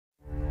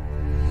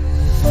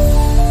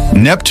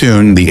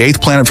Neptune, the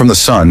eighth planet from the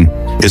Sun,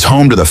 is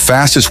home to the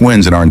fastest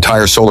winds in our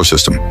entire solar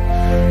system.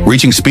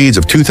 Reaching speeds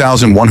of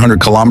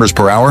 2,100 kilometers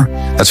per hour,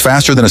 that's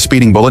faster than a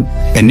speeding bullet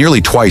and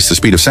nearly twice the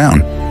speed of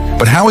sound.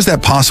 But how is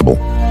that possible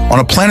on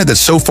a planet that's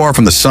so far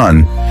from the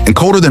Sun and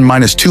colder than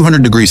minus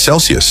 200 degrees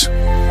Celsius?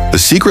 The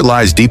secret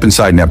lies deep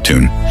inside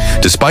Neptune.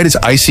 Despite its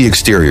icy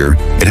exterior,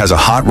 it has a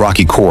hot,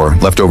 rocky core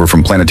left over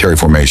from planetary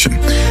formation.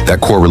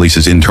 That core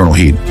releases internal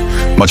heat,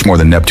 much more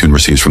than Neptune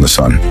receives from the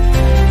Sun.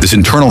 This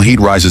internal heat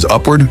rises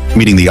upward,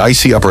 meeting the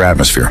icy upper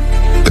atmosphere.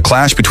 The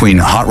clash between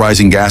hot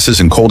rising gases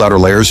and cold outer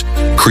layers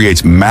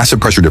creates massive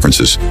pressure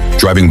differences,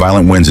 driving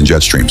violent winds and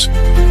jet streams.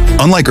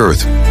 Unlike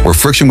Earth, where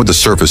friction with the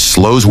surface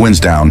slows winds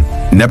down,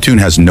 Neptune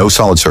has no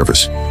solid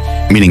surface,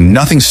 meaning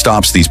nothing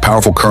stops these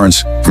powerful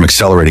currents from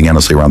accelerating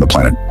endlessly around the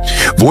planet.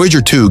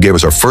 Voyager 2 gave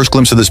us our first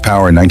glimpse of this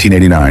power in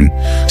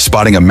 1989,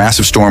 spotting a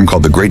massive storm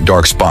called the Great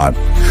Dark Spot,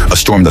 a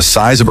storm the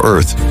size of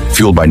Earth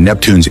fueled by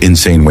Neptune's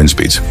insane wind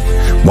speeds.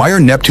 Why are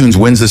Neptune's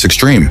winds this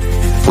extreme?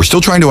 We're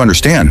still trying to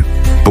understand,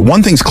 but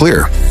one thing's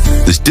clear.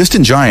 This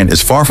distant giant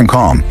is far from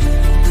calm.